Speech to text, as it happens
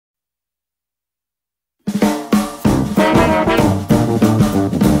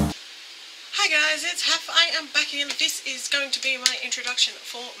Hi guys, it's Haff. I am back again. This is going to be my introduction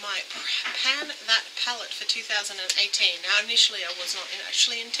for my Pan That palette for 2018. Now initially I was not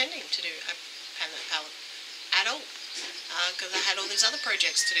actually intending to do a Pan That palette at all, because I had all these other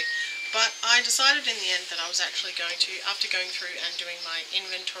projects to do. But I decided in the end that I was actually going to, after going through and doing my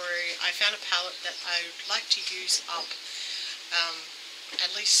inventory, I found a palette that I would like to use up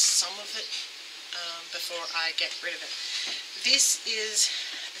at least some of it before I get rid of it. This is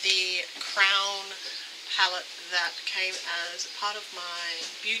the Crown palette that came as part of my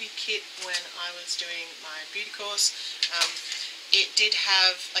beauty kit when I was doing my beauty course. It did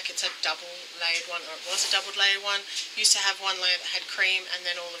have, like, it's a double layered one, or it was a double layered one. Used to have one layer that had cream and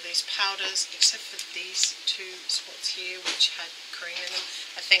then all of these powders, except for these two spots here which had cream in them.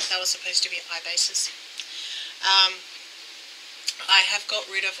 I think that was supposed to be eye bases. I have got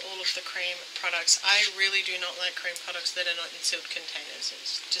rid of all of the cream products. I really do not like cream products that are not in sealed containers.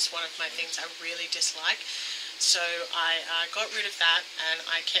 It's just one of my things I really dislike. So I got rid of that and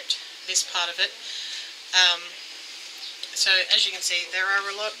I kept this part of it. So as you can see, there are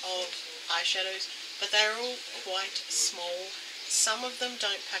a lot of eyeshadows, but they're all quite small. Some of them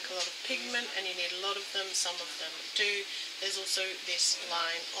don't pack a lot of pigment and you need a lot of them, some of them do. There's also this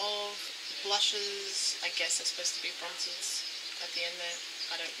line of blushes. I guess they're supposed to be bronzers at the end there,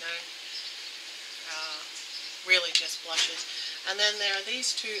 I don't know, really just blushes. And then there are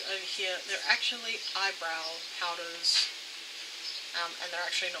these two over here. They're actually eyebrow powders, and they're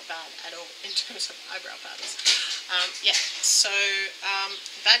actually not bad at all in terms of eyebrow powders. Yeah, so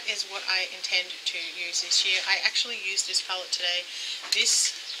that is what I intend to use this year. I actually used this palette today.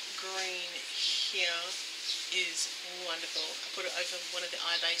 This green here is wonderful. I put it over one of the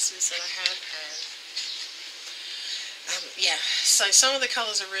eye bases that I have, and yeah, so some of the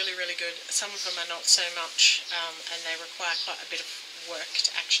colours are really, really good. Some of them are not so much, and they require quite a bit of work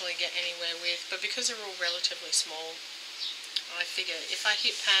to actually get anywhere with. But because they're all relatively small, I figure if I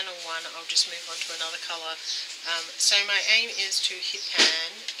hit pan on one, I'll just move on to another colour. So my aim is to hit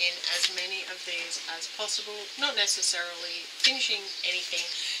pan in as many of these as possible. Not necessarily finishing anything,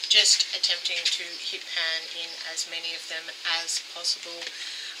 just attempting to hit pan in as many of them as possible.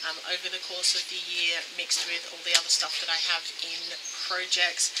 Over the course of the year, mixed with all the other stuff that I have in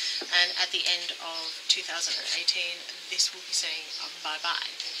projects, and at the end of 2018 this will be saying bye-bye.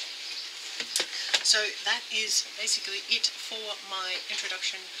 So that is basically it for my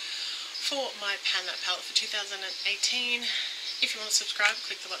introduction for my Pan That palette for 2018. If you want to subscribe,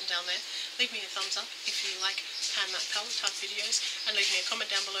 click the button down there. Leave me a thumbs up if you like Pan That palette type videos, and leave me a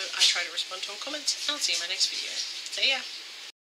comment down below. I try to respond to all comments, and I'll see you in my next video. See ya!